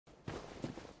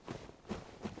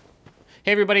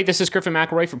Hey everybody, this is Griffin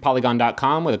McElroy from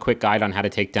Polygon.com with a quick guide on how to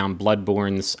take down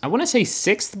Bloodborne's, I want to say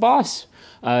 6th boss.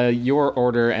 Your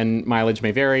order and mileage may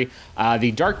vary.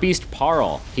 The Darkbeast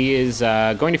Paarl. He is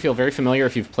going to feel very familiar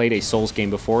if you've played a Souls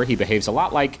game before. He behaves a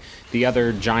lot like the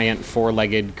other giant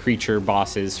four-legged creature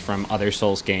bosses from other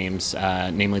Souls games,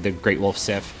 namely the Great Wolf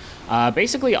Sif.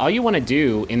 Basically, all you want to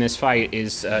do in this fight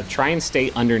is try and stay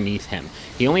underneath him.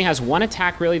 He only has one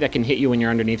attack, really, that can hit you when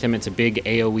you're underneath him. It's a big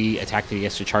AoE attack that he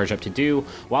has to charge up to do.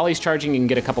 While he's charging, you can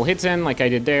get a couple hits in, like I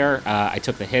did there. I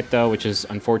took the hit, though, which is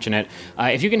unfortunate.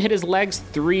 If you can hit his legs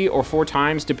 3 or 4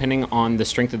 times, depending on the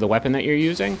strength of the weapon that you're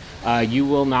using, you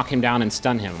will knock him down and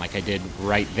stun him, like I did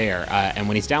right there. And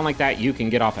when he's down like that, you can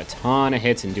get off a ton of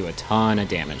hits and do a ton of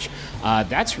damage.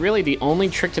 That's really the only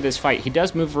trick to this fight. He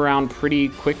does move around pretty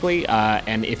quickly,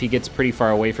 and if he gets pretty far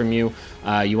away from you,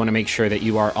 you want to make sure that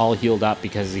you are all healed up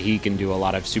because he can do a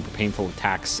lot of super painful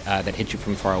attacks that hit you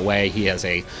from far away. He has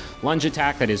a lunge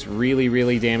attack that is really,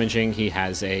 really damaging. He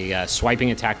has a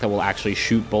swiping attack that will actually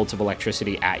shoot bolts of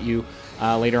electricity at you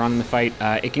later on in the fight.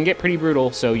 It can get pretty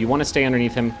brutal, so you want to stay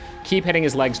underneath him. Keep hitting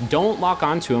his legs. Don't lock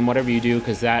onto him, whatever you do,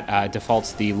 because that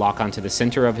defaults the lock onto the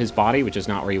center of his body, which is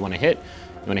not where you want to hit.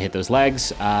 You want to hit those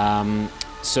legs.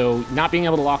 So not being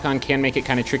able to lock on can make it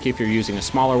kind of tricky if you're using a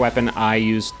smaller weapon. I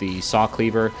used the saw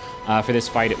cleaver for this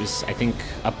fight. It was, I think,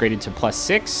 upgraded to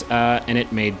 +6, and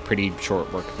it made pretty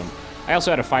short work of him. I also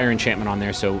had a fire enchantment on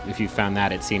there, so if you found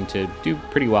that, it seemed to do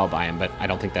pretty well by him, but I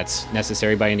don't think that's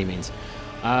necessary by any means.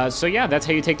 So yeah, that's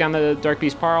how you take down the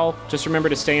Darkbeast Paarl. Just remember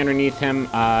to stay underneath him,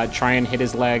 try and hit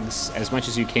his legs as much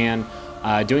as you can.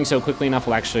 Doing so quickly enough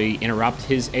will actually interrupt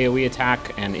his AoE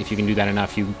attack, and if you can do that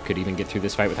enough, you could even get through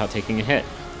this fight without taking a hit.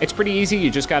 It's pretty easy.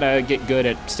 You just gotta get good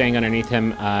at staying underneath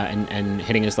him and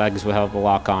hitting his legs without the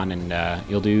lock on, and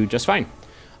you'll do just fine.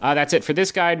 That's it for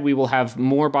this guide. We will have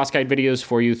more boss guide videos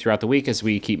for you throughout the week as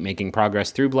we keep making progress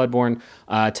through Bloodborne.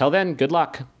 Till then, good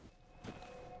luck.